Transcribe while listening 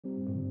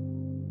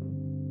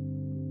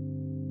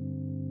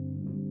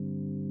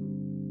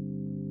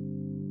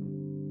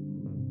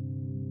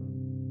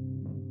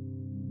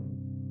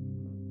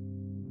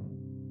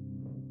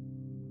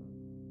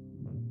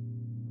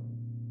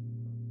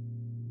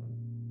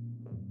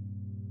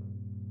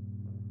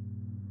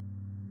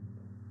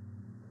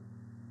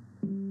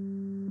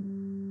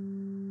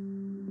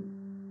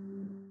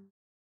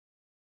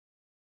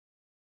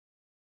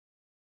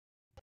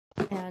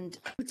and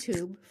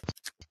YouTube,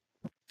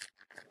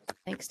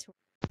 thanks to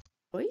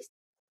our voice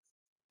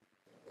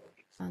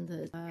on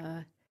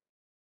the.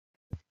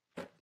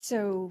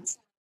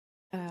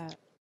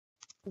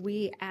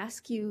 We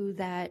ask you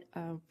that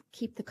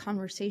keep the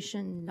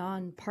conversation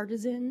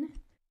non-partisan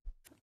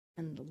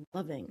and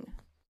loving,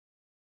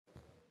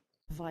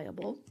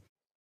 viable.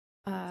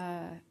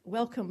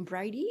 Welcome,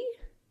 Bridie.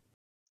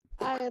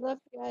 Hi, I love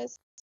you guys.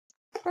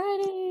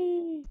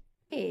 Bridie.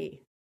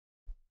 Hey.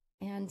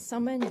 And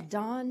someone,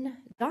 Donna.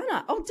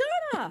 Oh,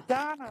 Donna!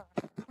 Donna!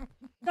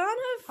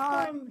 Donna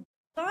from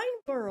Design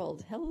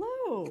World.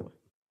 Hello.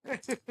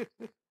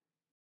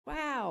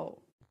 Wow.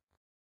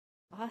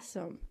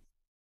 Awesome.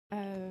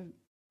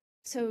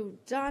 So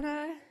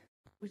Donna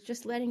was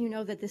just letting you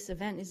know that this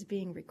event is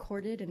being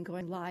recorded and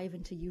going live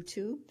into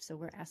YouTube. So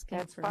we're asking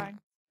That's for fine.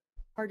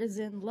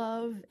 partisan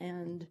love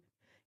and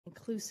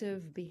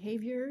inclusive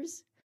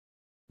behaviors.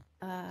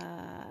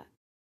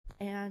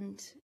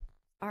 And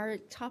our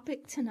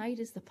topic tonight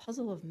is the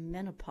puzzle of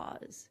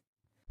menopause.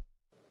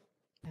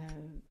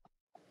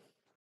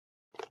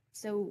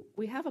 So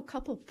we have a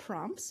couple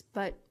prompts,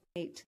 but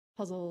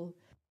puzzle,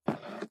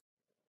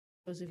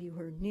 those of you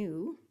who are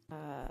new,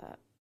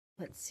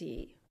 let's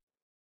see,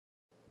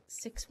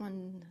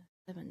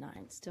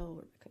 6179,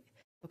 still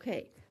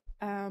okay.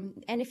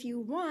 And if you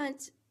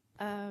want,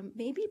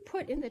 maybe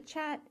put in the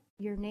chat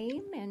your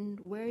name and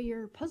where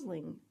you're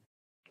puzzling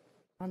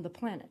on the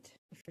planet,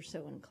 if you're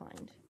so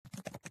inclined.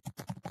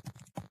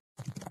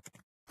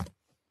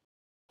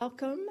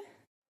 Welcome.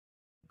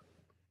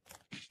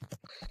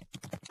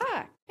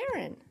 Ah,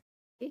 Karen.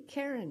 Hey,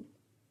 Karen.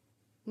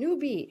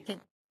 Newbie.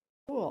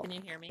 Cool. Can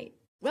you hear me?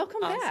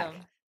 Welcome back.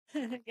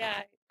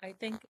 Yeah, I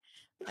think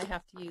I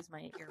have to use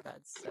my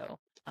earbuds. So,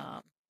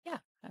 yeah,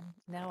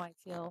 now I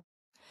feel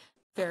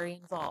very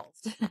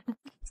involved.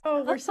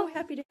 Oh, we're so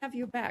happy to have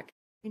you back.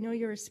 We know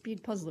you're a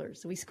speed puzzler,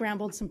 so we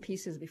scrambled some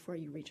pieces before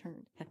you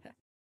returned.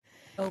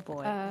 Oh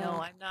boy, no,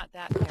 I'm not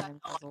that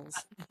Karen puzzles.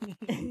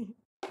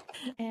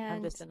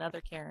 I'm just another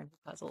Karen who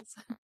puzzles.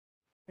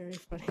 Very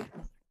funny.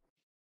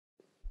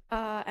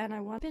 And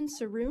I want Ben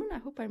Saroon. I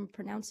hope I'm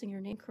pronouncing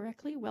your name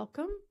correctly.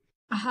 Welcome.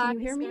 Hi, Can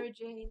you hear me? Sarah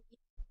Jane.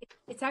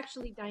 It's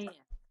actually Diane.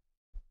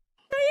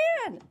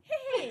 Diane!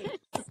 Hey!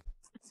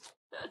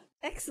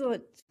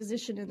 Excellent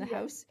position in the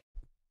house.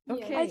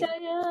 Okay. Hi,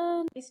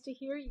 Diane. Nice to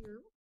hear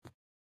you.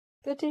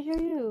 Good to hear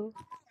you.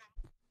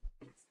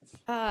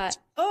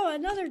 Oh,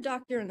 another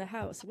doctor in the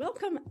house.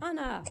 Welcome,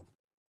 Anna.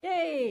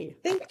 Yay!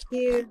 Thank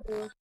you.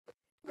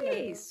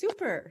 Hey,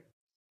 super.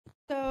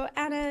 So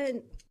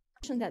Anna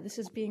mentioned that this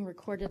is being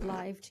recorded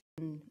live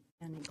in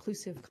an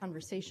inclusive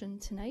conversation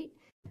tonight.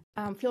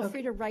 Feel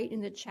free to write in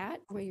the chat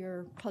where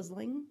you're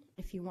puzzling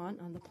if you want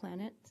on the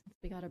planet.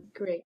 We got a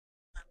great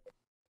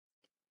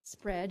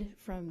spread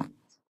from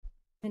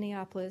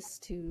Minneapolis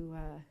to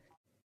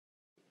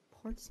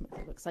Portsmouth,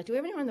 it looks like. Do we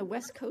have anyone on the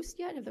West Coast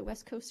yet? Have the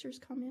West Coasters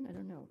come in? I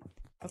don't know.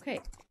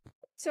 Okay.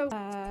 So,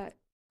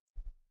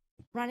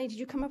 Ronnie, did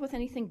you come up with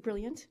anything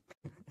brilliant?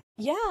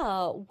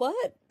 Yeah,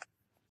 what?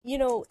 You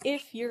know,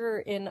 if you're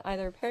in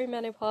either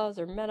perimenopause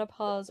or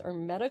menopause or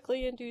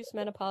medically induced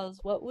menopause,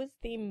 what was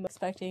the most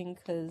expecting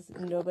because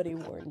nobody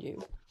warned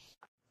you?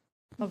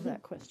 Love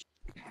that question.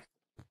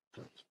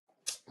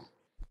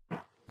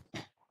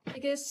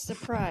 Biggest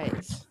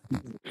surprise?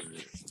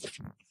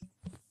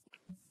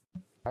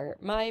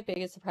 My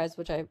biggest surprise,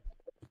 which I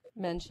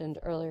mentioned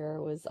earlier,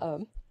 was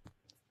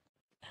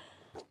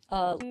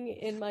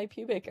in my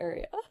pubic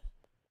area.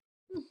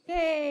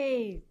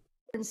 Yay!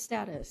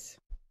 Status.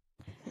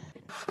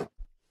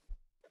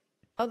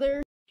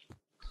 Other,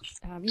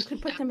 you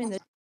could put them in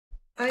the.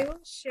 I will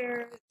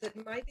share that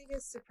my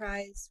biggest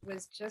surprise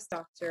was just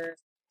Doctor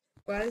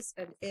was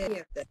an any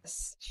of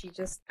this. She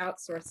just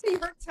outsourced the New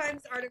York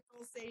Times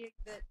article saying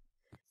that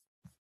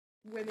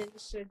women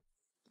should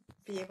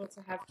be able to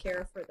have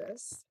care for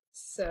this.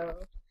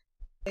 So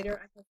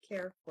later I have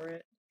care for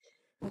it.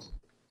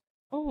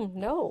 Oh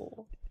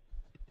no.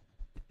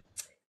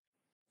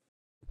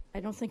 I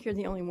don't think you're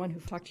the only one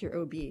who talked to your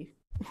OB.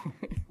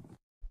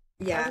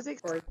 Yeah, I was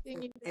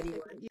expecting you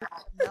anyone.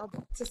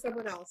 To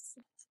someone else.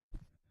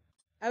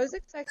 I was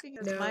expecting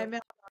No. my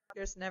medical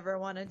doctors never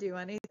want to do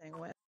anything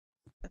with.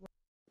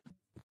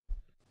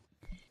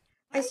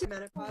 I see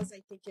menopause.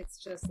 I think it's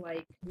just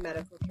like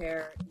medical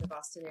care in the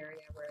Boston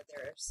area where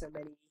there are so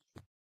many,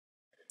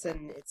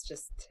 and it's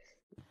just,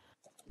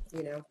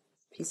 you know,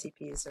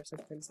 PCPs or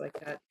some things like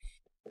that.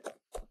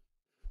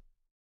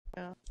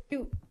 Yeah.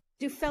 Do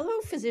fellow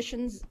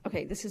physicians?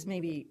 Okay, this is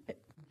maybe. I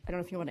don't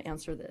know if you want to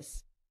answer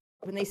this.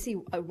 When they see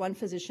one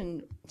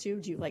physician too,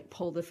 do you like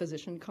pull the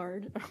physician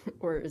card,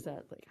 or is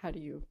that like how do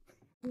you?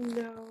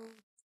 No,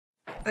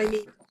 I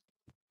mean,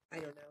 I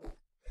don't know.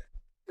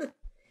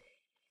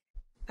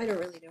 I don't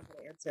really know how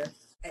to answer.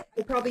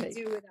 I probably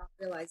do without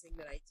realizing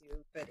that I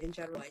do, but in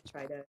general, I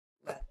try to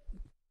let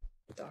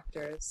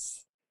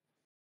doctors.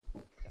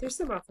 There's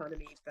some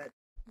autonomy, but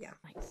yeah.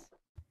 Nice.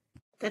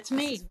 That's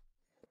me.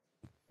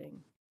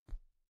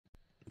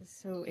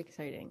 So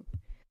exciting.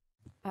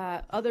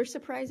 Other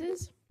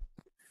surprises?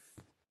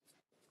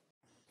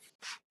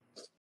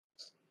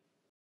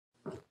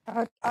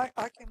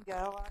 I can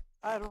go.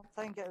 I don't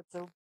think it's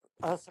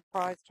a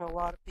surprise to a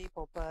lot of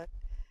people, but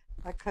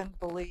I couldn't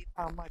believe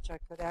how much I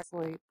could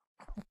actually.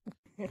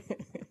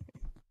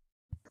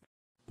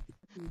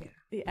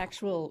 The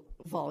actual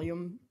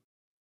volume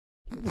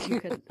you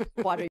could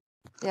water.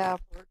 Yeah,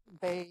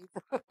 bathe.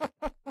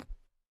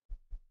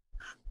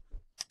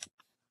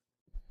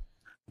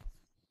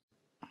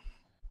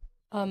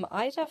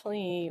 I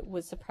definitely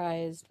was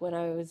surprised when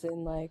I was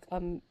in like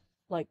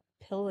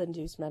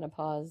pill-induced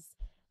menopause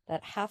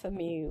that half of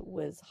me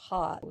was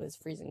hot, was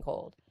freezing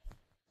cold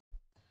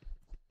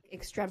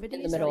Extremities.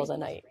 in the middle of the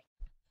night.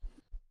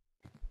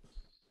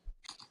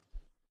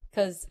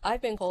 Because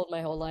I've been cold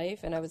my whole life,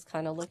 and I was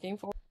kind of looking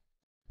for.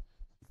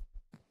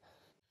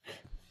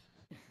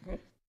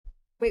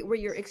 Wait, were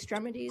your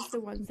extremities the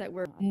ones that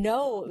were?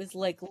 No, it was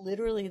like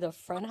literally the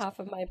front half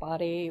of my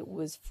body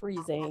was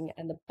freezing,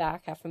 and the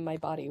back half of my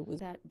body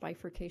was That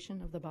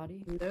bifurcation of the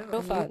body?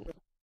 no fun.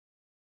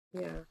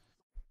 Yeah.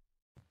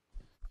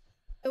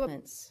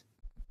 Elements.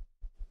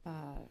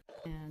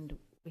 And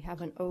we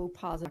have an O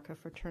positive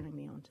for turning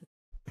me on to.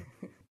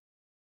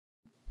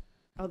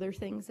 Other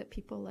things that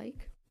people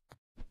like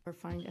or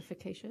find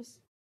efficacious?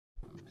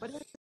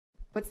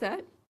 What's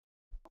that?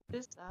 What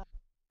is that?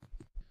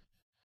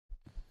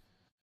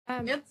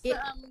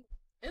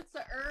 It's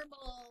a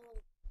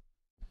herbal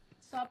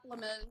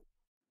supplement.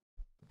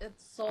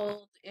 It's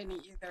sold in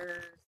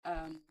either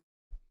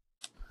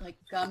like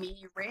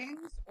gummy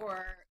rings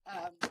or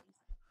I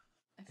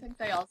think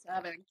they also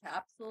have it in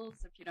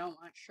capsules if you don't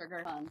want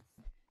sugar.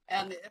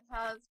 And it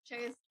has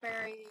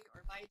chasteberry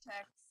or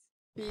Vitex,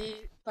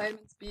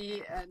 vitamins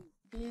B and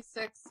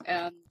B6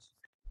 and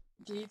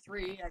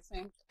D3, I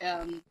think,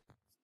 and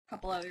a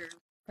couple other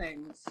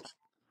things.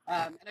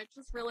 And it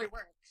just really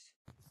works.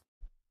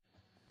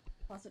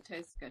 Plus, it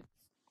tastes good.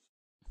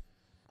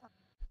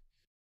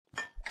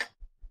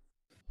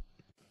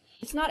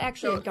 It's not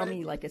actually So, a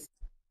gummy like a.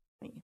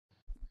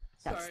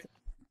 That's Sorry.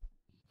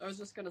 I was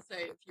just going to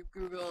say, if you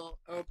Google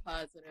O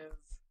positive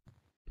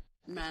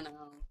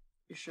Meno,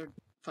 you should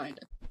find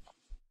it.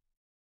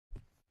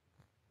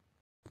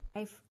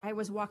 I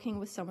was walking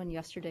with someone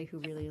yesterday who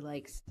really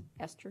likes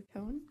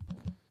estertone.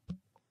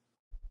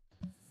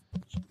 I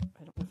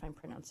don't know if I'm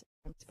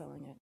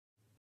spelling it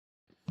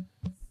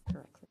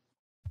correctly.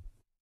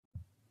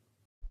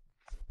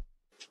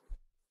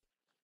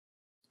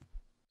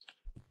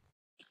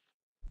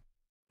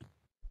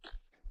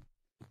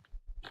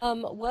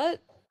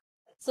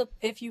 So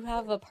if you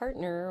have a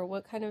partner,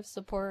 what kind of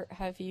support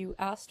have you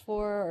asked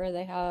for, or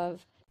they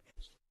have?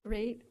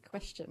 Great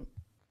question.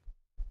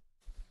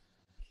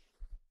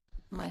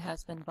 My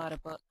husband bought a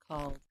book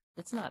called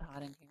It's Not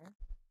Hot in Here.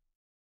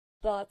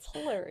 That's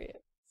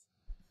hilarious.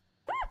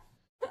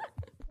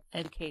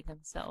 Educate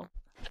himself.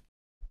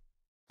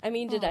 I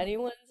mean, did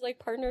anyone's like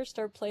partner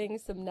start playing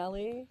some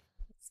Nelly?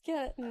 It's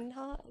getting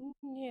hot in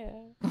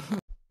here.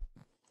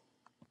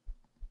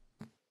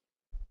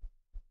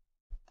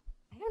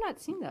 I have not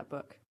seen that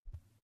book.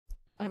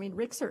 I mean,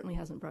 Rick certainly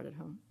hasn't brought it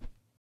home.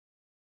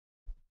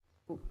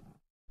 Ooh.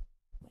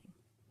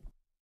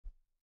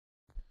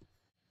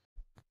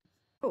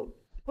 Oh,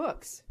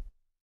 books.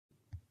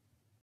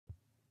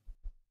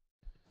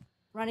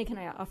 Ronnie, can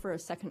I offer a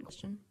second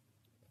question?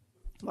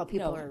 While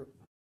people are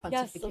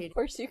Yes, pontificating of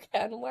course you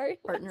can. Why are you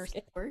partner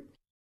asking? support,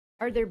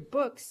 are there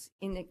books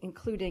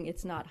including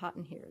It's Not Hot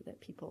in Here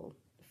that people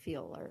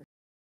feel are?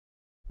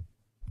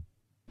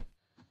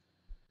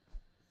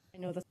 I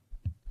know the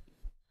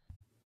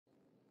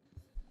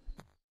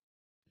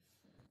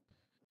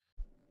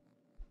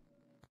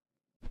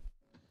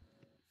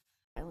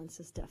silence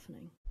is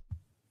deafening.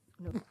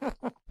 No.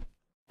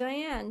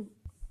 Diane,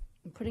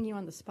 I'm putting you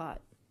on the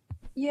spot.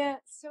 Yeah,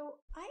 so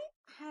I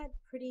had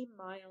pretty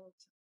mild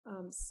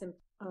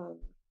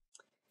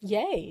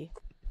Yay.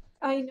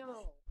 I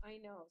know.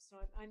 So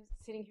I'm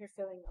sitting here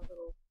feeling a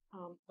little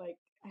like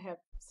I have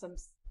some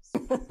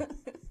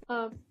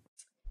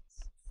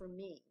for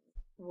me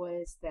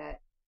was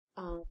that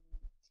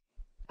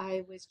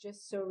I was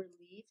just so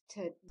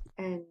relieved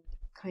and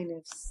kind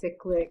of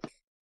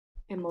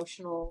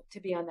to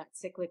be on that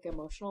cyclic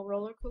emotional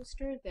roller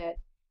coaster that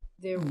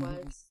there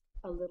was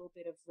a little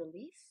bit of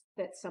relief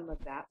that some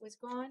of that was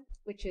gone,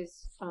 which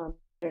is I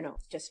don't know,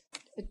 just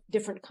a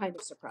different kind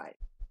of surprise.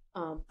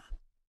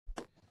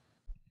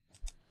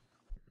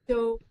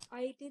 So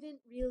I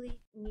didn't really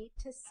need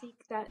to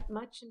seek that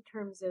much in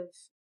terms of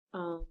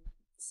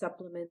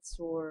supplements,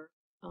 or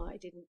I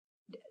didn't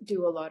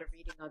do a lot of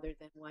reading other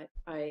than what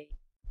I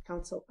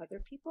counsel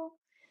other people.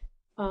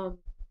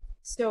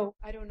 So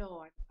I don't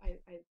know.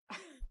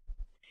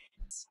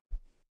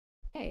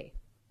 Hey,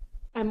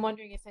 I'm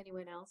wondering if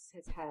anyone else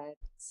has had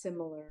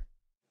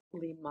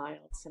similarly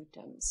mild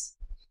symptoms.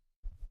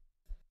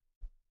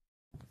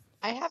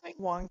 I haven't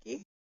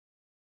wonky.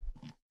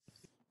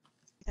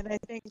 And I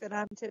think that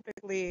I'm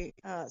typically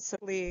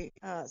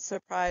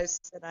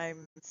surprised that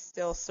I'm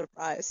still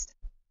surprised.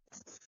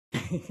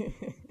 So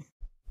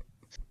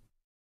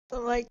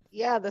I'm like,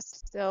 yeah, this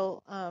is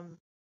still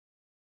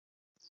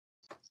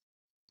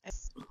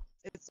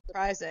it's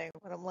surprising,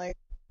 but I'm like,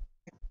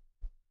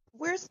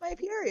 where's my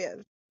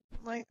period?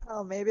 I'm like,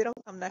 oh, maybe it'll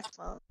come next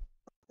month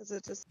because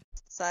it just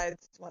decides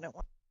when it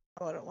wants,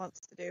 what it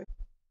wants to do.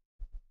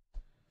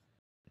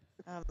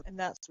 And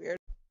that's weird.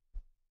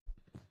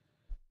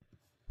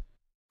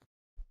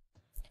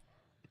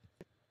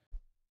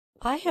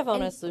 I have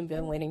honestly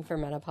been waiting for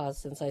menopause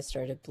since I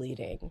started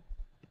bleeding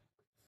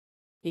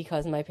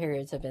because my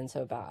periods have been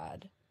so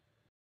bad.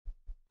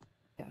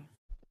 Yeah.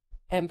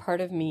 And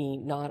part of me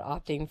not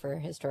opting for a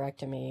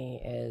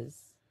hysterectomy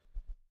is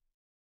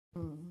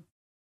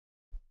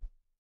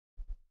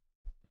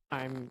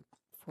I'm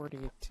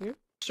 42.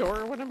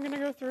 Sure when I'm going to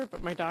go through it,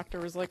 but my doctor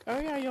was like, oh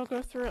yeah, you'll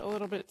go through it a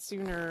little bit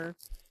sooner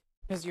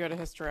because you had a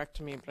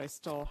hysterectomy, but I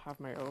still have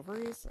my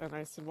ovaries. And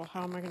I said, well,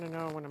 how am I going to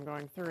know when I'm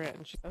going through it?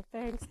 And she said,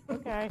 thanks,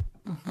 okay.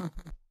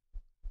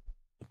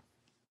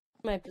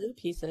 my blue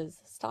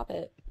pieces. Stop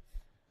it.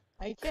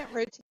 I can't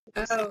rotate.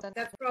 Oh,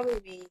 that's probably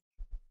me.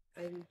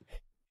 I'm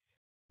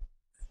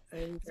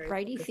very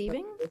Righty focused on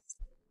thieving? this.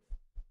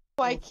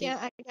 Oh, I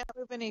can't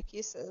move any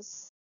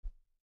pieces.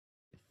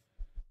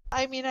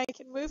 I mean, I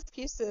can move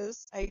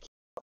pieces.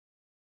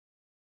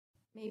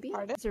 Maybe?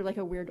 Pardon? Is there like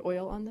a weird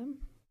oil on them?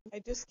 I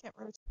just can't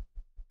rotate.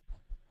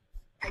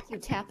 You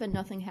tap and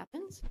nothing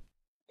happens?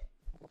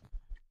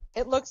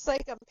 It looks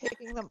like I'm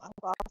picking them up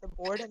off the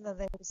board and then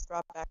they just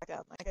drop back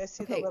down. Like I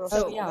see Okay, the little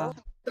so- symbol,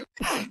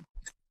 and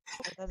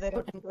then they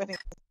don't do anything.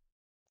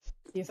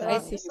 If So I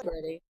I'm see just, you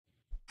already.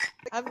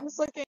 I'm just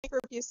looking for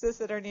pieces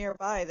that are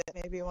nearby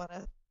that maybe want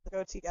to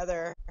go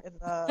together in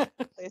the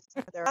place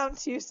where they're around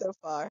two so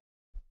far.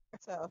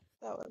 So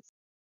that was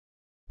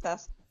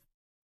best.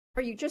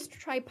 Or you just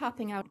try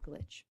popping out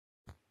glitch.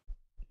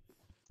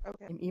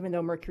 Okay. And even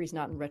though Mercury's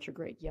not in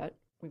retrograde yet,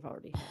 we've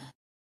already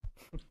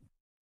had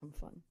some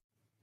fun.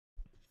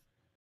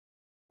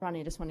 Ronnie,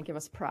 I just want to give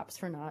us props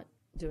for not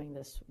doing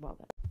this while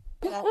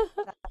that.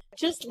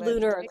 Just Wait,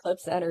 lunar wait.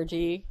 eclipse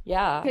energy.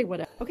 Yeah. Okay,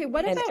 what? Okay,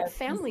 what And about every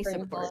family spring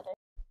support? holiday.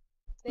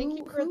 Thank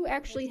you for Who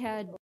actually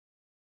had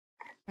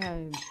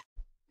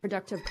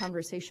productive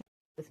conversation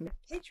with me?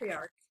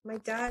 Patriarch. My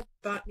dad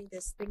bought me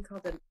this thing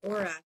called an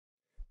aura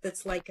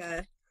that's like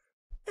a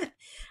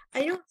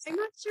I'm not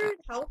sure it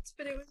helped,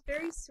 but it was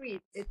very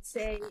sweet. It's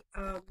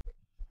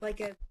like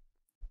a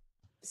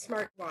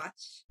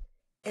smartwatch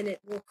and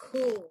it will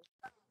cool.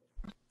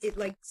 It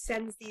like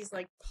sends these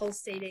like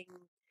pulsating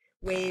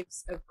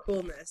waves of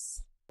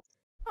coolness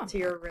to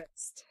your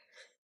wrist.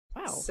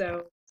 Wow.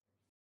 So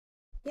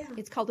yeah.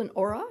 It's called an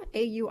aura,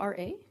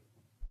 A-U-R-A?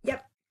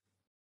 Yep.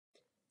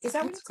 Is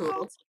that what That's it's cool.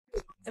 called?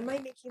 Am I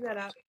making that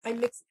up? I'm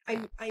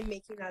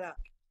making that up.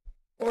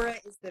 Aura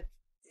is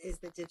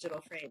the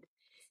digital frame.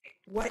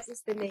 What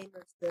is the name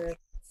of the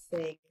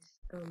thing?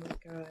 Oh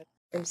my god.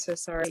 I'm so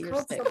sorry. It's You're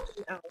called sick.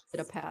 something else. Did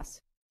a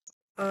pass?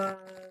 I'm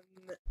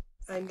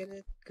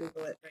gonna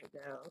Google it right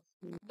now.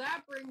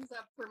 That brings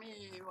up for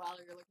me while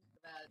you're looking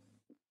for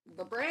that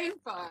the brain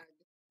fog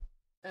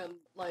and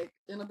like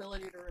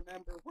inability to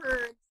remember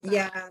words.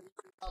 Yeah.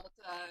 All the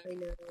time. I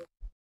know.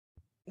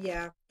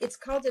 Yeah. It's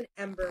called an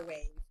ember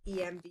wave.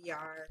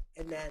 EMBR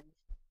and then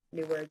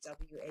new word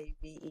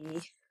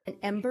WAVE. An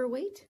ember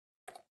weight?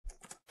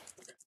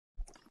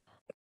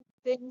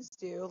 things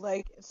do.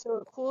 Like, so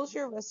it cools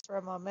your wrist for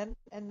a moment,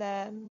 and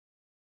then,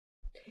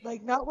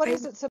 like, not what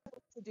is it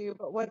supposed to do,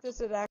 but what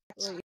does it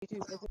actually do?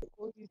 Does it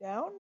cool you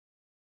down?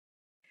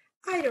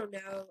 I don't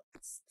know.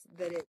 It's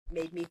that it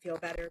made me feel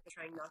better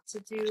trying not to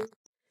do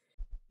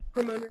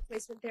hormone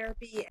replacement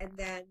therapy, and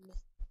then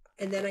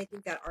I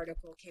think that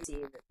article came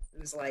in. It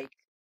was like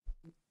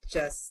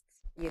just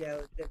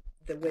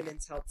the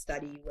women's health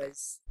study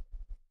was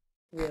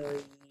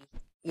really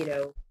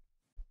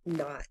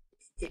not,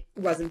 it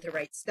wasn't the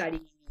right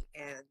study,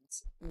 and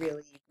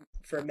really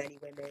for many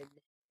women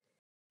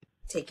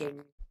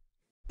taking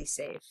be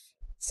safe.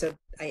 So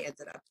I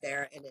ended up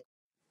there, and it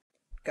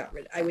got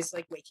rid. I was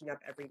like waking up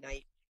every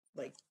night,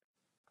 like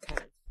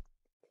kind of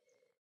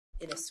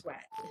in a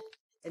sweat,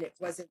 and it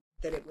wasn't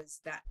that it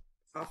was that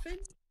often.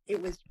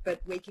 It was, but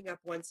waking up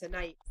once a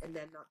night and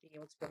then not being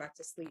able to go back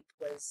to sleep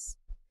was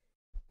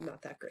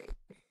not that great.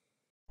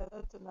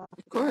 That's enough.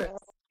 Of course.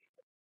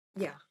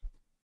 Yeah.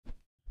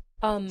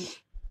 I'm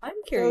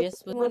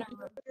curious. So, With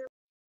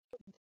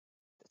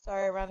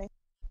sorry, Ronnie.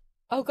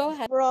 Oh, go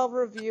ahead. Overall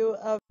review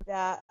of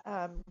that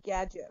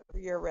gadget for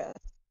your wrist.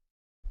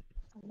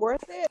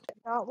 Worth it?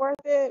 Not worth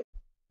it?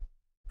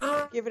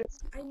 Give it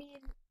a... I mean,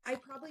 I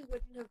probably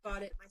wouldn't have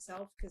bought it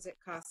myself because it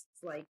costs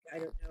like, I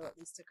don't know, at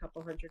least a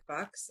couple $100.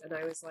 And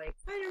I was like,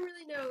 I don't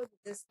really know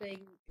that this thing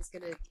is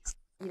going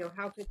to,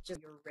 how could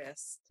just your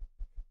wrist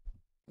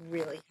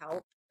really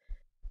help?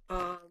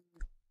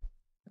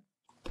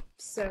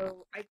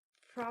 So I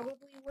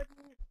probably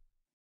wouldn't,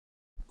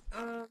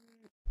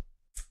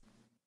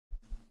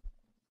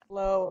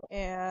 low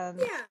and...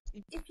 yeah,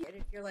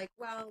 if you're like,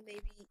 well,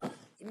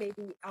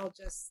 maybe I'll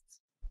just,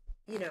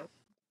 I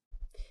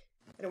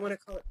don't want to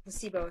call it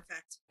placebo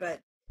effect,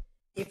 but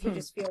if you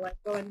just feel like,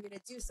 well, I'm going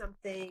to do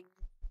something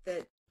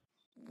that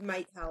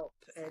might help,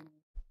 and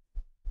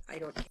I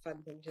don't have a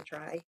fun thing to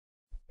try.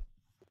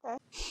 Okay.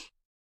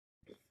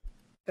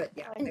 But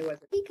yeah, And I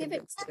wasn't did he give it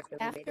convinced that it really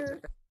made a after?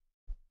 difference.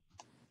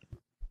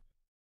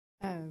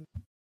 Um,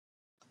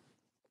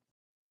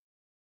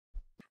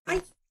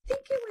 I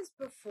think it was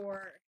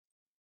before.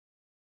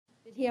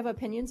 did he have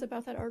opinions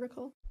about that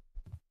article?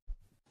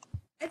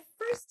 At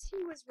first,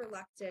 he was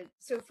reluctant.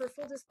 So, for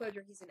full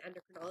disclosure, he's an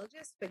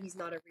endocrinologist, but he's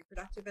not a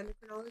reproductive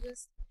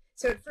endocrinologist.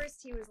 So, at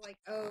first, he was like,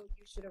 "Oh,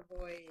 you should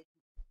avoid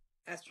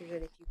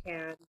estrogen if you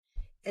can."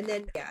 And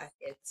then, yeah,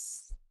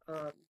 it's.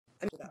 I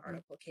mean, that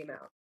article came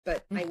out,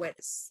 but I went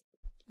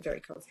very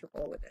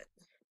comfortable with it.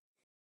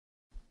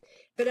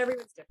 But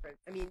everyone's different.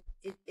 I mean,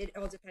 it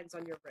all depends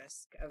on your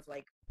risk of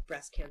like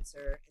breast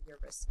cancer and your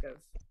risk of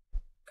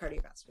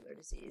cardiovascular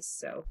disease.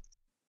 So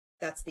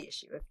that's the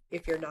issue.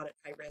 If you're not at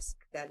high risk,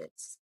 then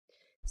it's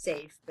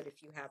safe. But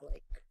if you have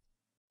like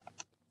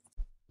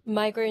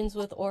Migraines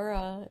with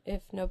aura,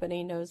 if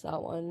nobody knows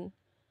that one.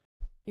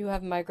 You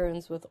have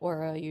migraines with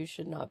aura, you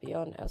should not be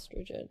on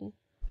estrogen.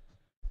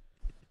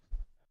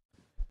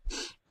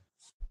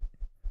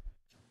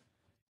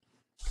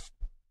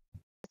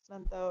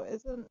 Though,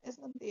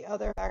 isn't the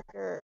other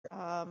factor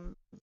how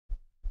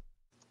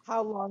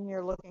long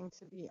you're looking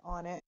to be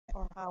on it,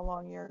 or how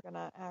long you're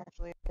gonna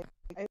actually?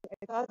 I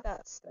thought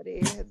that study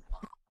had,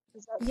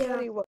 because that yeah,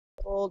 study was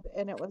old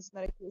and it was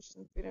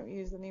medications we don't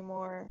use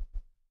anymore,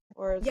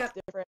 or it's yeah,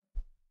 different.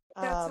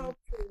 that's all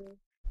true.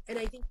 And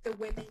I think the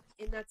women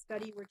in that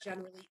study were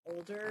generally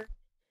older,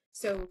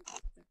 so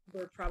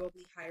were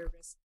probably higher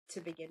risk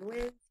to begin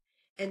with.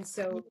 And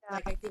so, Yeah,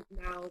 like, I think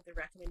now the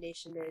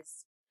recommendation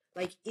is,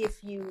 like,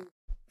 if you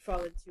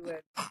fall into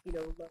a,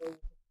 low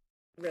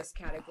risk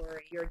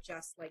category, you're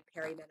just like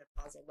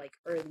perimenopausal, like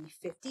early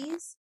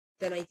 50s,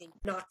 then I think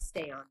not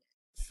stay on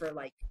it for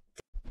like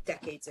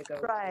decades ago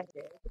right.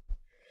 they did.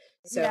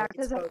 So Yeah, it's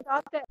because I both.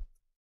 thought that,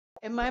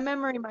 and my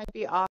memory might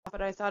be off,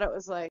 but I thought it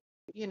was like,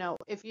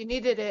 if you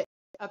needed it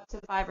up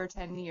to 5 or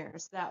 10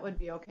 years, that would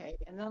be okay.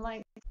 And then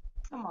like,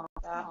 come on,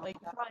 that like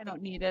you probably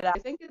don't need it. I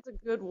think it's a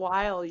good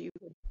while you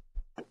could.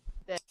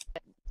 That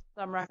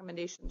some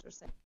recommendations are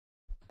saying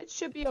it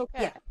should be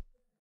okay. Yeah.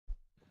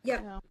 Yep.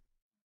 You know?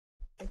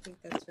 I think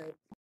that's right.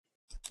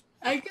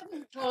 I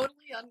can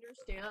totally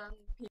understand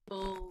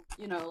people,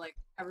 like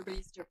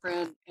everybody's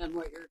different and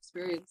what you're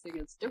experiencing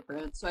is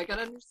different. So I can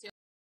understand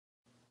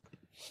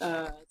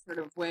sort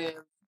of way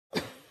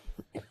of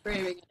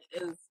framing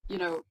it is,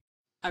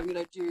 I'm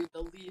going to do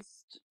the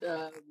least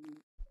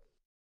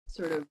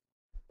sort of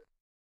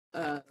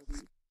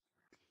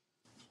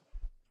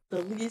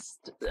the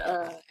least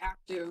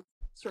active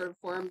sort of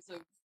forms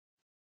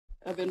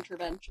of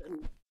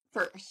intervention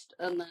first,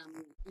 and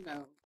then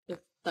if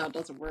that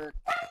doesn't work,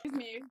 excuse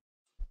me,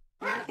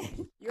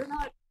 you're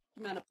not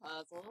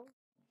menopausal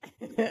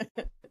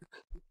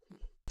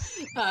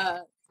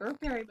or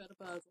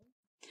perimenopausal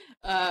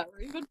or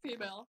even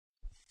female,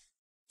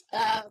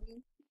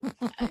 then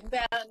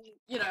then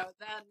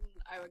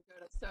I would go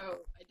to. So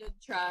I did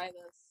try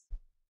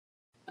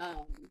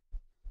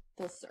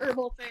this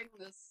herbal thing,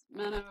 this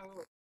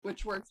Meno,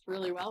 which works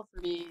really well for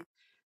me.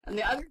 And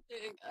the other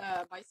thing,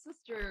 my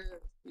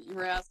sister, you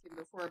were asking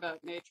before about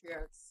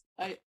matriarchs.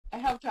 I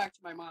have talked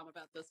to my mom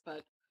about this,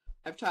 but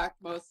I've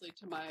talked mostly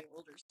to my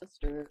older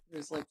sister,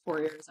 who's like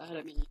 4 years ahead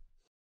of me.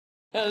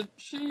 And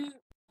she,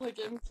 like,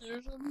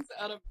 infusions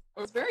out of,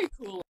 it was very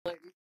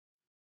cooling.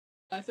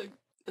 I think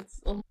it's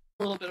a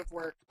little bit of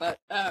work, but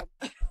but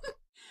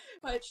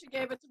she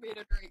gave it to me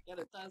to drink, and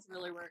it does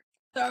really work.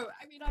 So,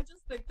 I mean, I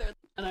just think that,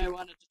 and I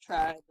wanted to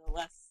try the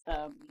less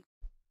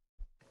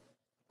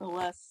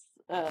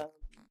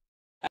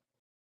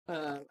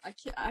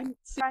I'm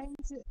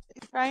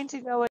trying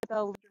to go with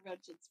the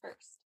interventions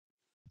first.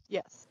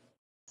 yes.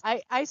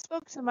 I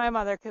spoke to my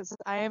mother because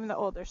I am the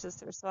older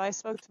sister, so I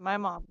spoke to my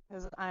mom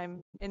because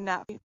I'm in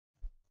that.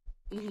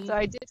 Mm-hmm. So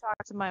I did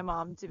talk to my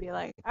mom to be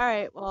like, all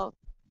right, well,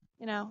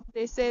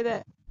 they say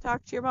that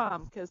talk to your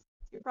mom because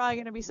you're probably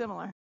going to be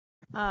similar.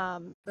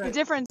 The Right.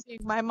 difference being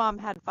my mom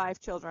had 5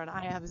 children,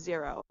 I have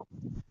 0.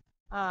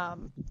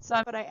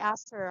 But I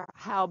asked her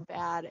how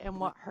bad and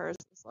what hers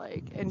was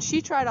like, and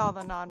she tried all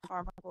the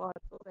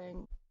non-pharmacological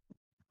things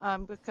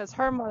because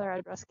her mother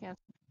had breast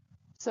cancer.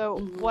 So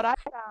Mhm. what I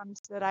found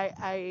that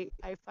I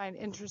find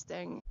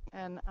interesting,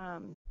 and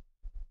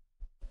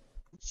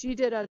she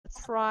did a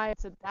try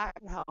to that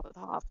could help with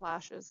hot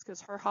flashes because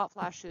her hot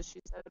flashes,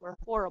 she said, were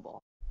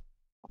horrible.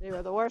 They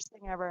were the worst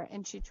thing ever,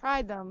 and she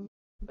tried them.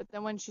 But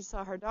then when she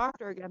saw her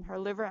doctor again, her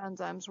liver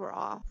enzymes were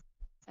off,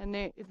 and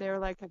they were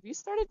like, "Have you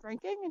started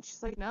drinking?" And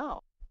she's like,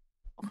 "No."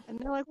 And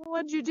they're like, "Well,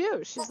 what'd you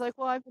do?" She's like,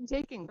 "Well, I've been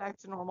taking back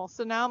to normal."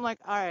 So now I'm like,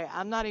 "All right,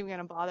 I'm not even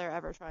gonna bother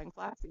ever trying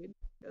flaxseed."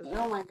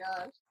 Oh my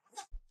gosh.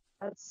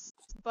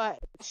 But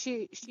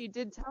she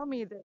did tell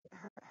me that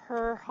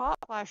her hot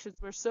flashes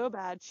were so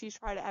bad, she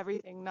tried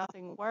everything,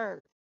 nothing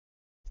worked.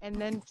 And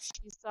then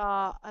she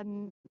saw, I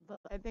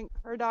think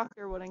her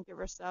doctor wouldn't give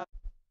her stuff.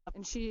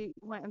 And she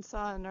went and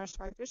saw a nurse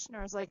practitioner.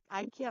 I was like,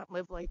 I can't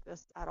live like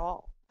this at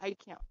all. I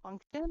can't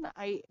function.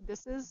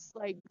 This is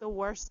like the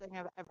worst thing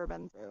I've ever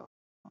been through.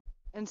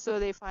 And so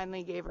they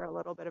finally gave her a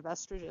little bit of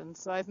estrogen.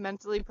 So I've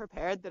mentally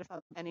prepared that if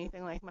I'm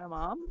anything like my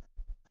mom,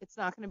 it's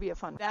not going to be a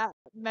fun. That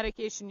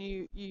medication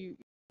you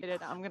get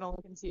it, I'm going to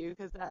look into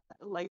because that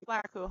like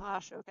black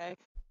cohosh, okay,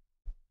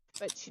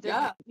 but she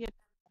doesn't. Yeah, You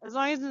know, as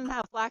long as it doesn't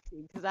have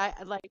flaxseed, because I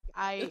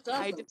it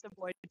doesn't. just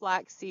avoid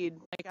flaxseed.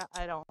 Like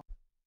I don't.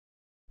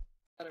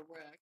 Gotta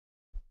work.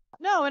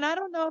 No, and I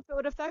don't know if it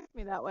would affect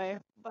me that way,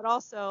 but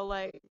also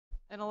like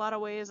in a lot of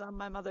ways, I'm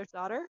my mother's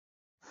daughter,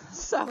 Of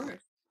so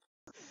course,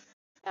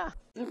 yeah.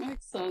 it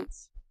makes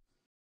sense.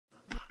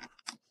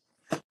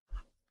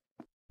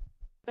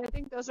 But I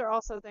think those are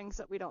also things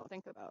that we don't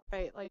think about,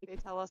 right? Like they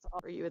tell us all,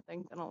 or you would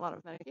think in a lot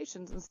of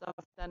medications and stuff,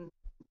 then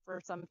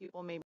for some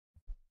people maybe.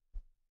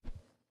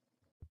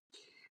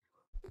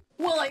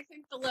 Well, I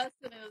think the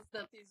lesson is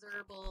that these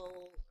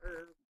herbal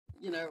or,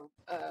 you know,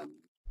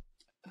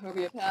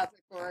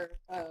 homeopathic or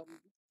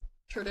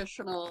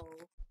traditional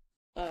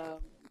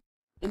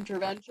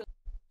intervention.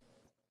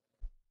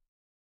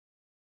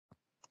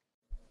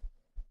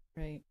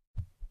 Right.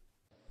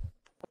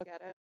 Look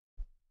at it.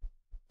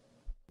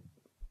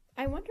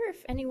 I wonder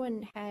if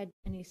anyone had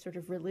any sort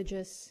of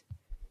religious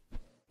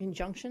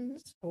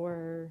injunctions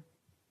or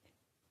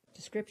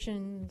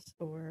descriptions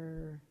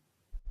or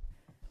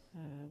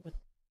what?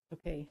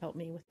 Okay, help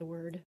me with the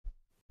word.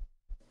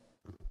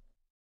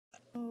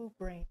 Oh,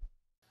 brain.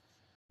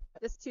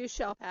 This too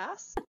shall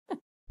pass.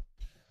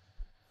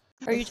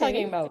 Are you talking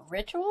Okay. about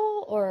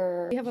ritual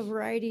or? We have a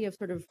variety of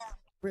sort of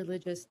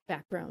religious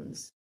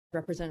backgrounds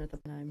represented,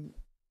 and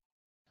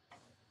I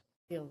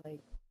feel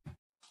like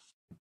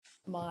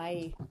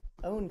my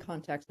own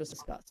context was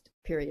discussed.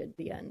 Period.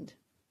 The end.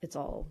 It's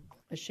all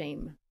a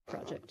shame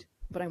project.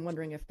 But I'm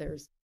wondering if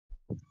there's,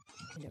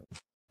 you know,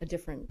 a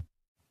different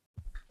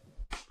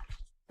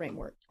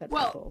framework that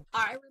people.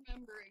 I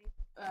remembering.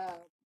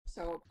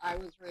 So I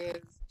was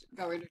raised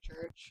going to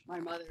church. My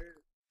mother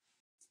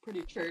is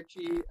pretty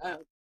churchy.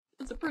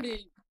 It's a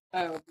pretty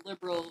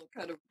liberal,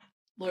 kind of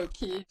low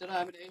key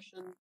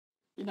denomination,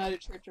 United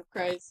Church of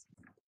Christ,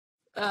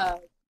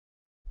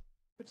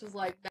 which is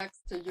like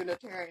next to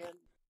Unitarian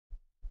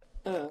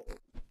low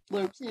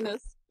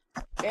keyness.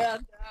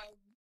 And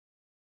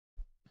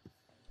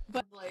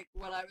but like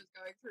when I was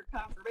going through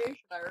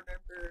confirmation, I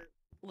remember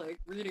like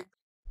reading,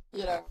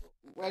 you know,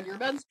 when you're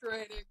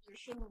menstruating, you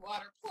shouldn't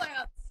water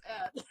plants,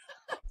 and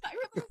I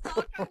remember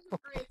all kinds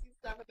of crazy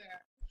stuff in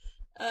there.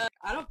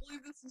 I don't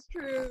believe this is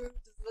true.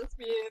 Does this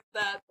mean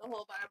that the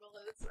whole Bible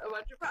is a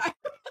bunch of fire?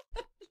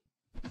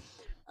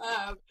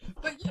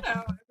 But you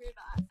know, I mean,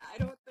 I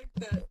don't think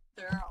that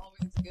there are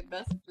always good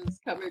messages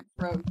coming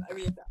from. I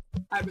mean,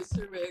 I'm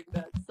assuming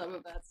that some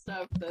of that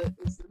stuff that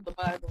is in the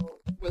Bible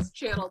was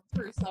channeled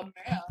through some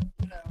man,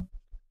 you know,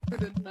 who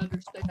didn't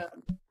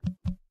understand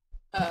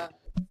and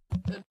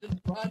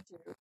didn't want to.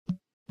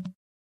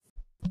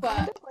 Kind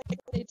But of like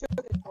they took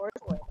the torch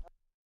away.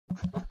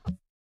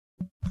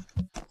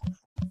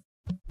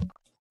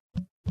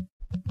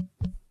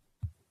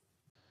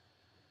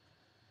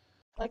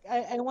 Like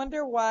I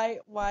wonder why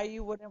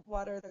you wouldn't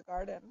water the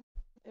garden.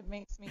 It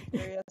makes me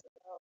curious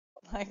about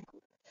like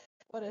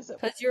what is it?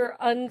 Because you're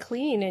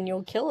unclean and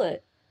you'll kill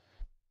it.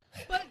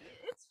 But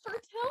it's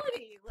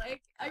fertility.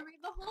 Like, I mean,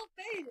 the whole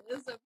thing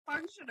is a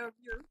function of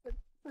your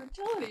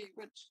fertility,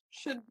 which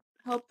should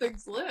help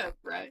things live,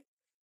 right?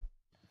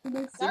 It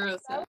makes zero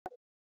sense.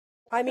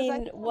 I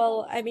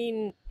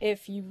mean,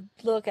 if you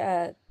look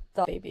at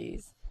the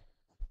babies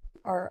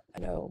are,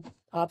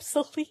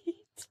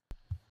 obsolete.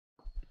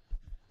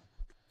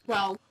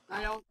 Well,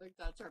 I don't think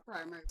that's our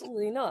primary.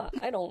 Absolutely not.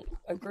 I don't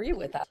agree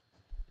with that.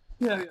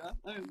 Yeah,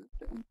 I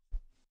understand.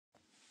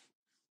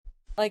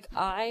 Like,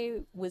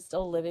 I was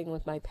still living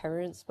with my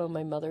parents when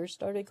my mother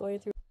started going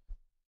through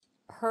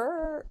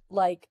her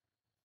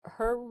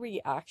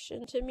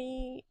reaction to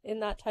me in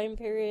that time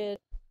period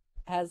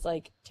has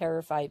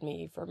terrified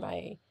me for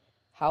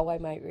how I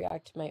might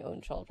react to my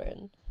own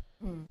children.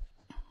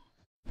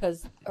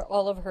 Because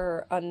all of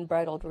her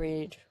unbridled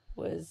rage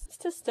was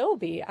to still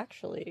be,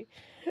 actually.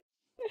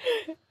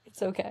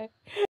 It's okay.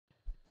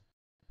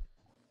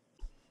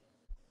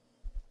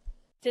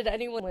 Did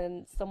anyone,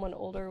 when someone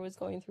older was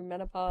going through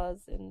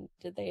menopause, and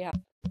did they have...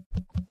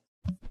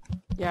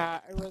 Yeah,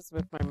 I was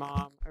with my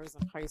mom. I was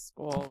in high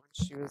school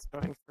when she was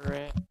going through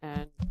it,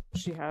 and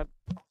she had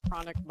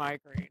chronic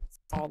migraines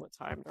all the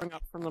time, growing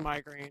up from the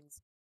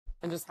migraines,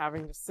 and just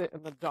having to sit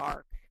in the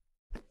dark,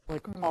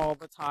 all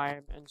the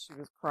time, and she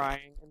was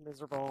crying and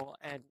miserable,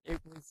 and it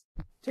was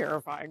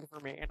terrifying for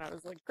me, and I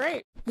was like,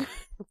 great,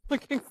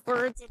 looking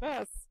forward to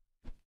this.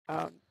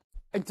 I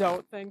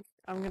don't think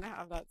I'm going to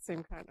have that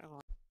same kind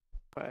of,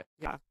 but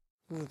yeah.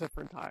 It was a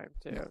different time,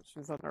 too. She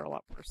was under a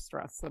lot more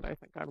stress than I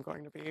think I'm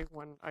going to be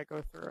when I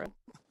go through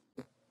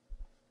it.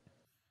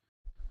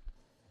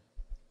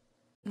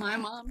 My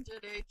mom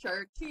did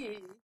HRT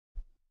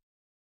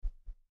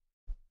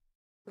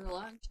for a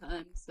long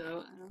time,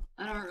 so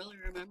I don't really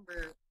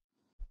remember.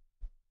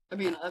 I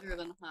mean, other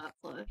than hot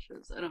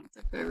flashes, I don't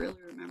think I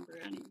really remember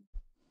any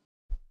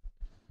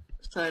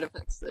side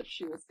effects that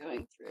she was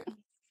going through.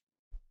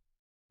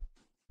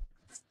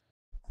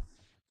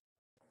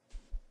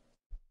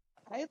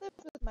 I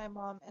lived with my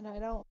mom, and I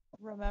don't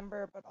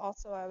remember, but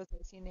also I was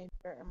a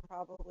teenager and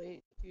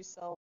probably too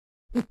self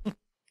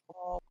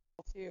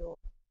to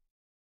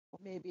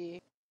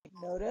maybe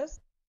notice,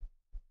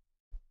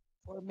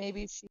 or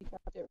maybe she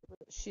kept it.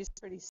 She's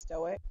pretty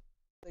stoic.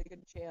 Like,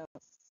 good chance.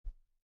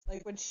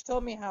 Like when she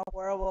told me how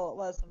horrible it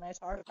was when I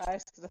talked to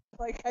guys, because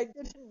like I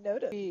didn't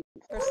notice.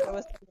 Her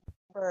stoicism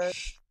for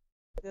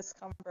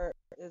discomfort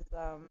is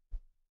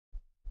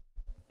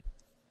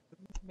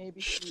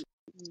maybe she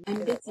I'm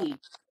did it. busy.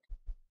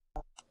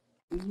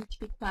 You need to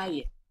be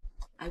quiet.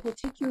 I will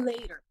take you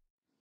later.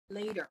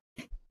 Later.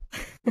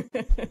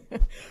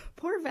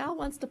 Poor Val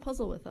wants to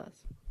puzzle with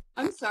us.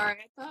 I'm sorry.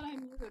 I thought I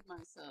muted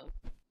myself.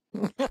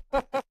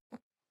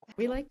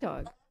 We like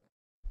dogs.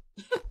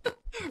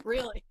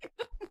 Really?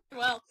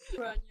 Well,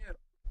 we're on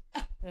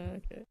you.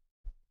 Okay.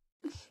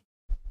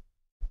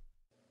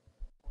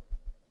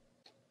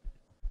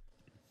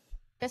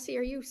 Bessie,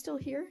 are you still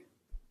here?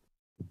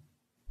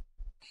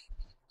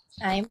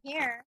 I'm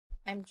here.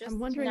 I'm just I'm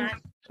wondering.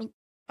 not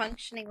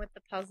functioning with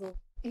the puzzle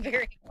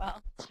very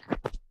well.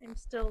 I'm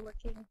still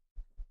looking.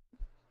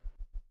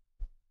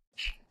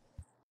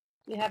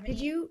 You have Did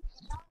any you?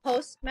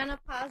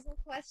 post-menopausal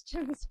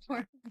questions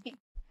for me?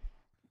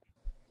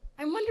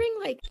 I'm wondering,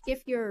 like,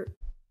 if you're.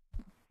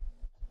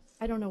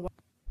 I don't know what,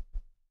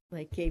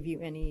 like, gave you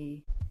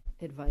any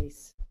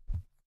advice,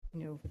 you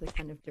know, for the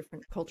kind of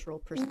different cultural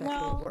perspective,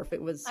 No, or if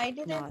it was I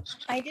didn't. not.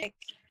 I did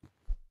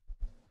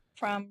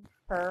from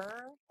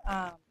her.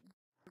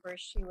 Where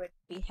she would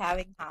be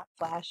having hot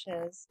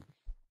flashes.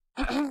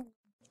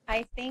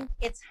 I think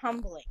it's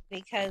humbling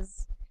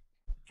because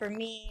for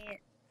me,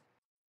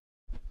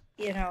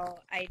 you know,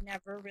 I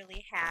never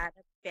really had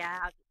a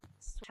bad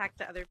talk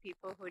to other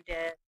people who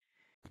did,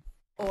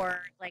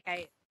 or like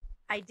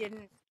I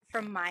didn't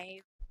from my,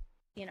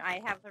 you know,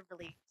 I have a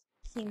really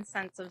keen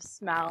sense of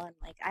smell, and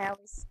like I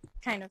always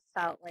kind of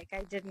felt like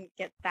I didn't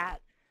get that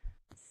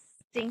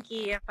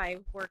stinky if I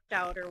worked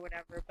out or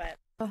whatever, but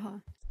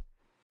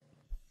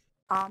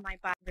all my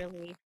body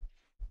really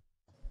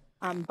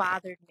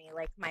bothered me,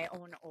 like my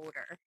own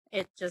odor.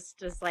 It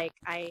just is like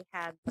I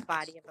had the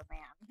body of a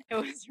man. It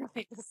was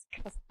really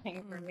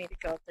disgusting for me to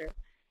go through.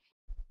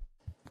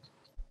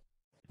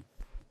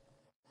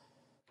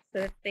 So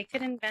if they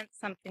could invent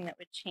something that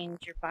would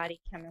change your body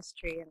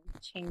chemistry and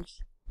change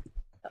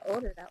the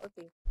odor, that would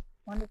be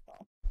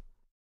wonderful.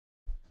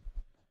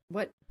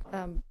 What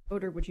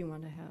odor would you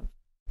want to have?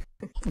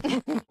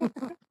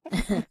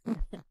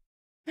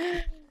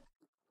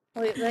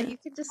 Well, you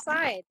could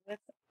decide with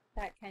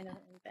that kind of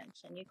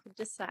invention. You could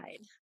decide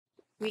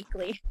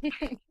weekly.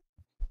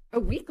 Oh,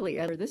 weekly,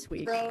 or this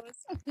week.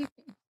 Rose.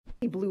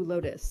 Blue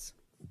Lotus.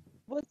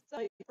 Was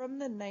like from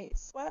the night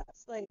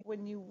sweats, like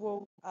when you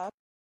woke up?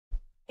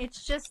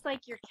 It's just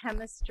like your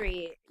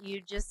chemistry.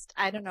 You just,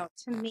 I don't know.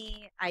 To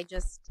me, I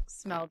just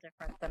smell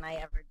different than I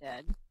ever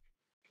did.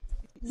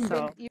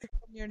 So Even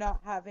when you're not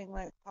having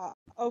like hot,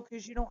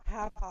 because you don't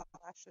have hot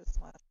flashes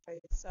much,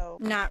 right? So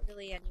not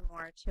really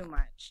anymore too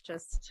much,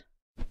 just,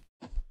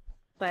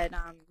 but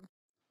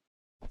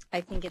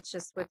I think it's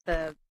just with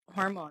the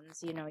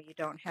hormones, you know, you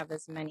don't have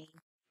as many,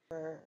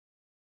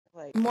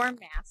 like more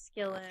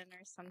masculine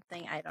or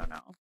something. I don't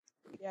know.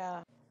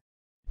 Yeah.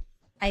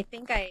 I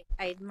think I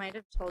might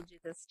have told you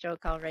this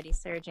joke already,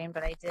 Sarah Jane,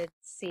 but I did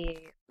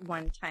see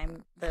one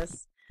time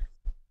this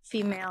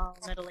female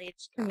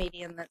middle-aged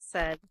comedian that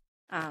said,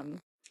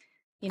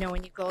 you know,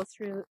 when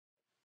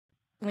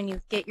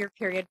you get your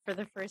period for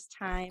the first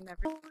time,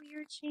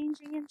 you're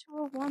changing into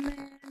a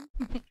woman.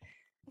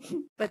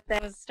 But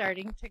that was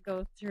starting to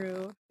go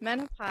through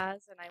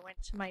menopause, and I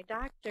went to my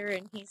doctor,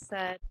 and he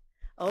said,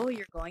 "Oh,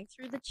 you're going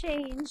through the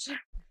change."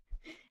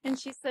 And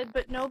she said,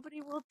 "But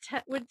nobody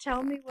would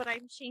tell me what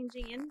I'm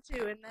changing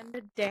into." And then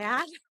the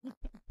dad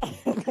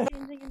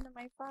changing into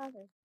my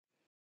father.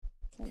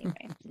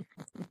 Anyway.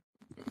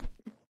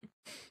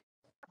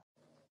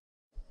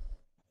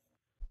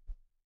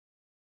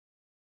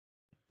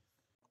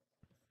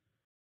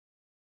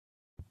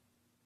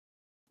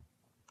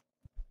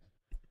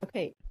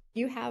 Okay, do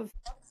you have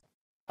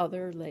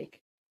other like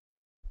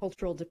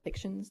cultural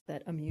depictions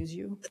that amuse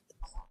you?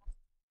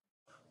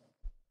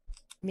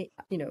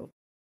 You know,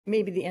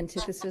 maybe the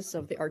antithesis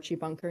of the Archie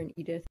Bunker and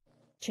Edith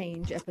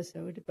change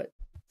episode, but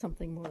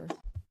something more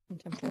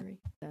contemporary.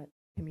 That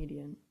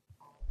comedian.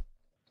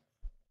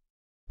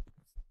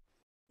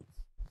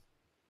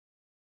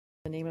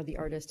 The name of the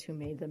artist who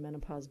made the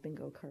menopause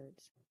bingo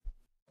cards.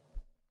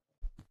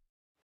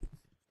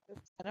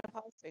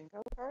 Menopause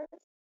bingo card?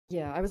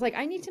 Yeah, I was like,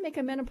 I need to make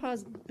a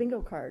menopause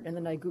bingo card, and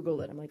then I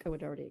Googled it. I'm like, oh,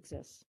 it already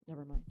exists.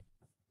 Never mind.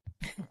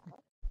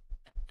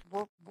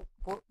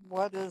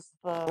 What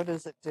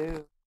does it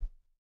do?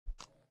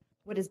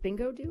 What does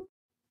bingo do?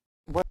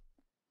 What?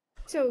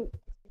 So,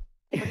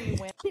 what do you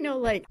win? You know,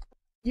 like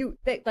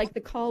like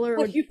the caller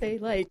would say,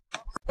 like,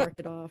 mark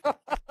it off,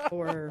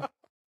 or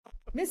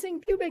missing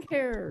pubic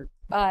hair.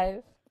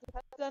 5.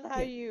 Depends on how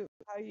you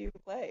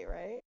play,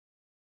 right?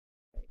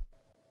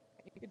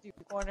 Like, you could do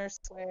corner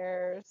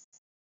squares.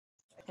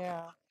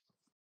 Yeah.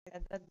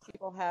 And then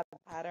people have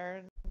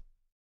patterns.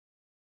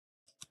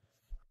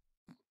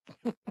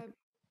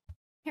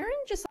 Karen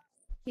just a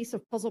piece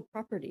of puzzle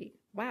property.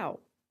 Wow,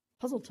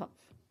 puzzle tough.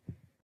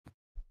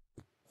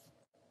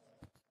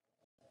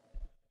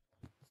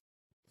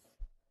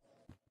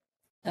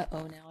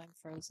 Uh-oh, now I'm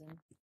frozen.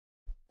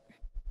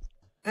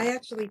 I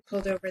actually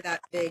pulled over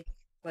that big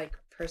like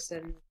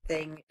person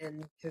thing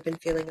and have been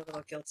feeling a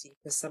little guilty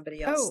because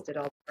somebody else did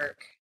all the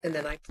work and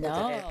then I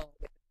pulled it in. No.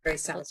 Very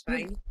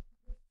satisfying.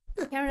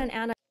 Karen and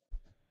Anna,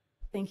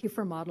 thank you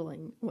for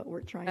modeling what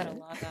we're trying Gotta to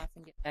log off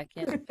and get back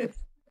in. Did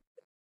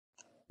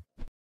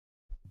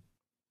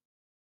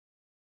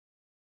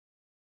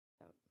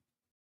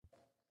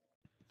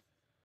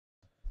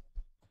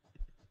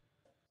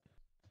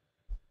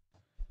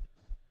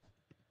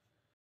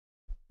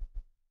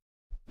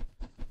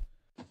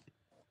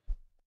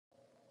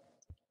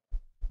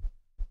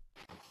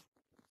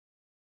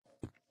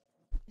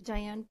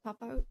Diane pop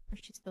out? Or is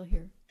she still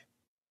here?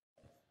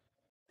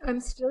 I'm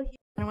still here.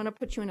 I want to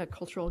put you in a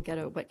cultural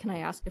ghetto, but can I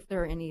ask if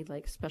there are any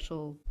like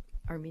special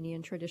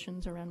Armenian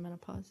traditions around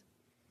menopause?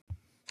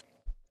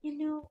 You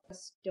know,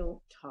 just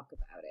don't talk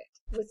about it.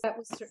 That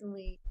was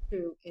certainly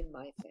true in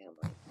my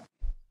family.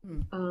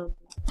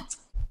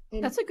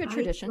 And That's a good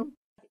tradition.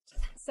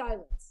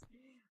 Silence.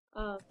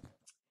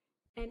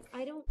 And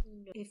I don't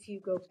know if you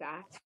go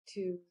back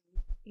to,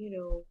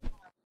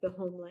 the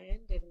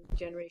homeland and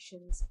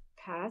generations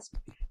past.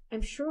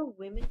 I'm sure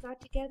women got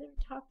together and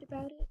talked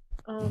about it.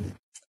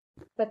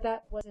 But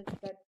that wasn't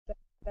that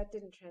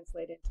didn't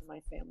translate into my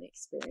family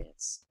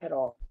experience at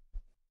all.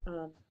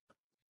 So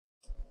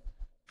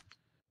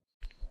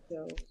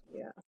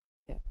yeah.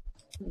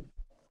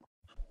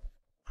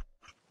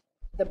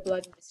 The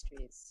blood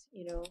mysteries,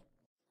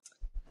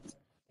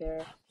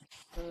 they're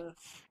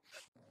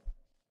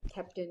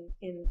kept in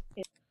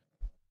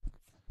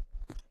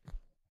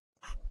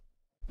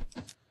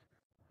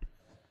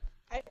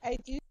I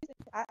do think,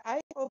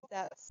 I hope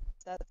that's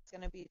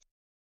going to be,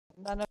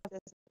 none of this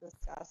is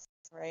discussed,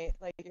 right?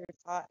 Like you're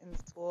taught in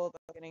school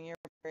about getting your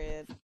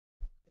period,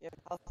 you have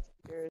health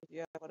teachers, you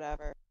have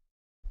whatever.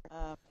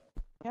 You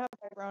have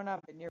grown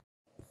up and you're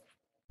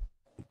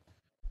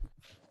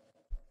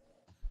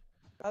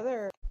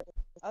other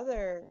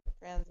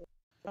transitions.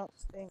 I don't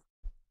think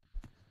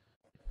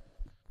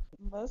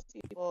most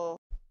people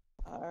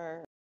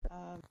are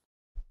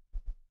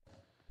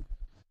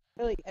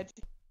really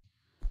educated.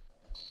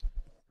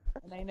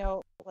 And I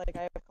know, like,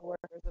 I have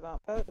coworkers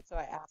about both, so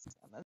I asked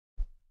them, and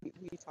we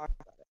talk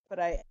about it. But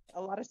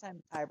a lot of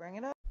times I bring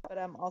it up, but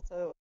I'm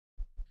also,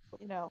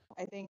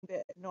 I think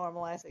that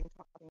normalizing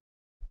talking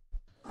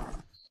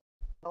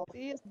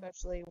healthy,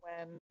 especially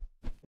when,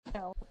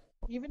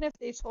 even if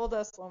they told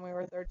us when we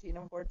were 13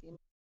 and 14,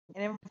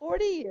 and in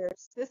 40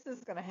 years, this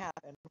is going to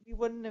happen, we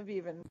wouldn't have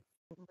even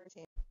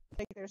routine.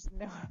 Like,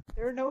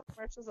 there are no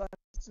commercials on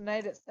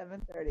tonight at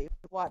 7:30.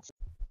 Watch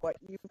what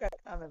you've got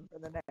coming for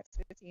the next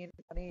 15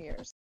 to 20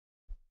 years.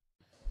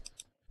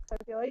 So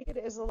I feel like it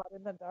is a lot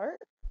in the dark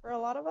for a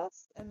lot of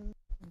us, and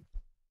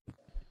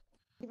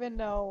even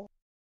though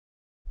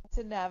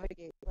to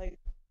navigate, like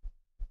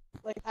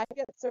I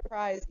get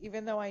surprised,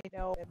 even though I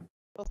know it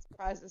still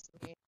surprises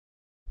me,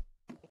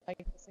 like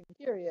missing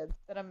periods,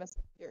 that I'm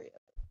missing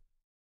periods,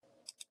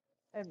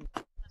 and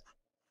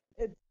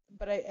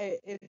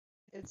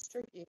it's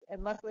tricky.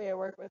 And luckily, I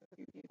work with a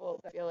few people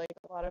that feel like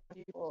a lot of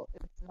people,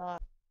 it's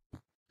not.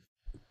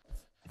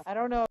 I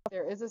don't know if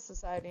there is a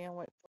society in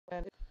which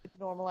it's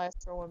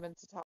normalized for women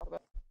to talk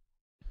about.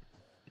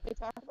 They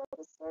talk about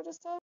this sort of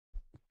stuff.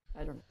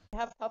 I don't know. They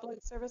have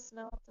public service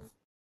announcements.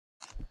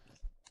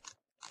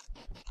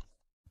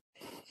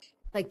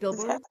 Like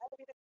billboards?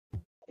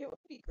 It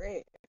would be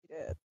great if you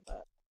did,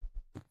 but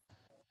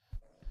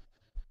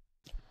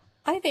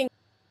I think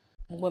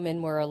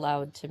women were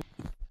allowed to,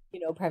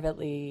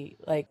 privately,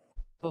 like,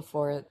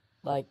 before,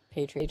 like,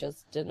 patriarchy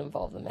just didn't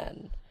involve the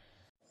men.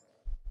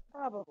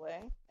 probably.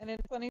 And in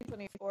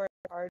 2024, it's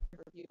hard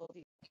for people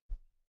to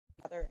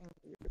gather in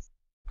groups.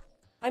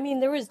 I mean,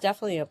 there was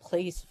definitely a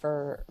place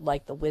for,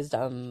 like, the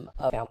wisdom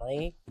of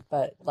family,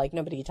 but, like,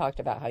 nobody talked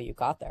about how you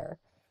got there.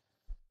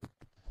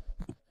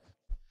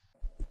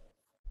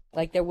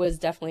 Like, there was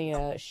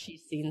definitely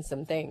she's seen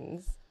some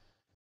things,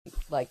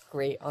 like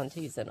great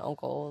aunties and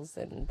uncles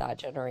and that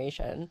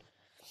generation.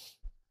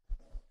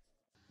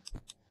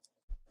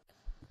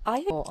 I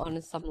think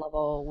on some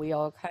level, we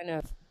all kind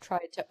of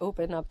tried to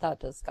open up that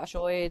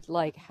discussion,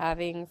 like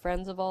having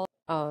friends of all,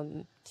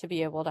 to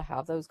be able to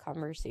have those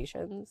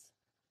conversations.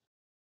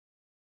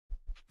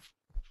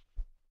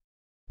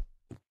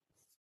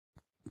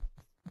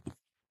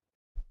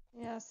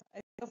 Yes,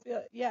 I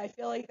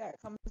feel like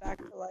that comes back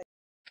to like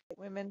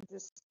women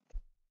just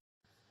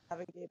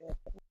navigate it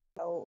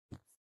without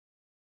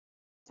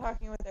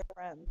talking with their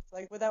friends,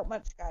 like without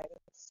much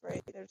guidance,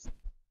 right? There's,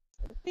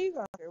 what are you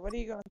going through? What are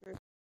you going through?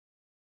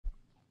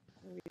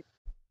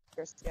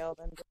 Your scale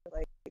than just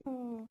like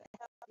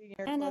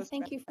Anna,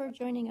 thank you for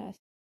joining us.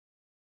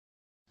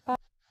 I've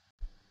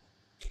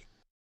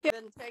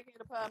been taking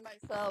it upon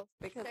myself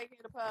because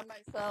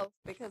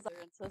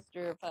brother and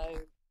sister, if I,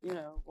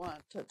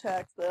 want to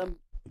text them,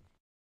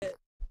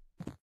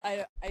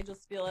 I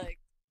just feel like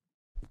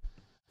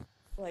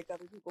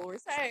other people were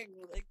saying,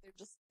 like there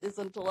just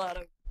isn't a lot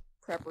of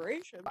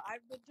preparation.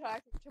 I've been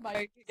talking to my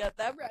to get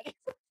them ready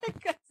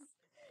because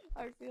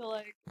I feel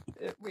like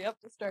we have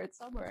to start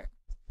somewhere.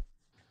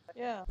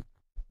 Yeah.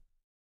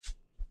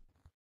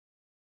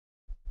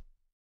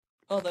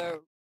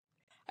 Although,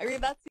 I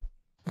mean, that's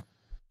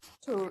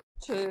to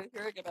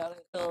hearing about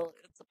it till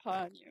it's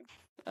upon you.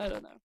 I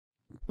don't know.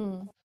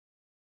 Hmm.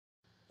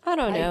 I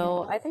don't I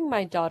know. I think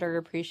my daughter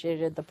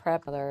appreciated the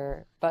prep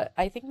there, but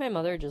I think my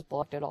mother just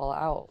blocked it all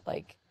out.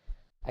 Like,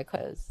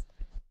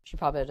 she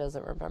probably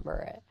doesn't remember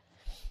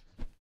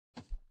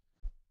it.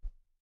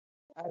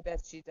 I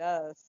bet she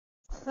does.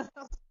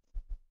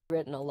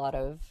 Written a lot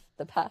of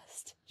the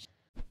past.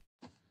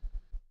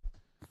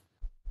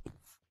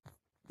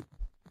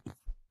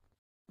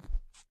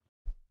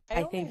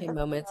 I think in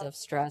moments of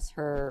stress,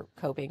 her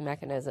coping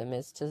mechanism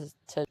is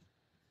to.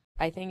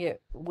 I think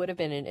it would have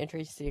been an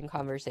interesting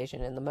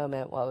conversation in the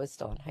moment while I was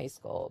still in high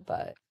school,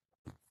 but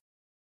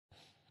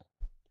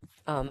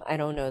I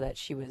don't know that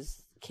she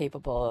was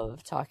capable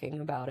of talking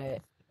about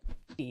it.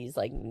 She's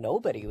like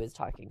nobody was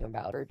talking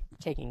about or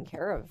taking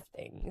care of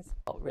things.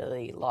 Felt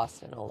really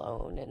lost and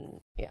alone,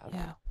 and yeah.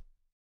 Yeah.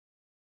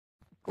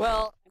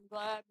 Well, I'm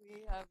glad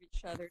we have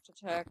each other to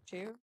talk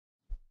to.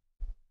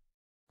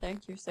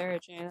 Thank you, Sarah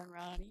Jane and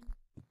Ronnie.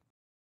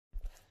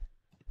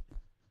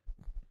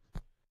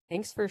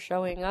 Thanks for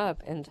showing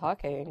up and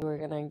talking. We're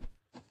gonna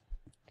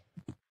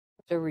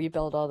to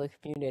rebuild all the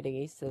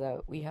community so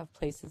that we have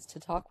places to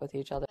talk with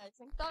each other. I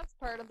think that's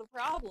part of the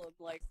problem,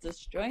 like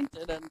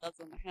disjointed and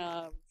doesn't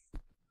have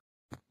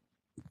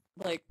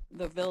like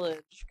the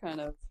village kind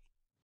of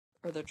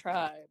or the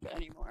tribe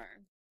anymore.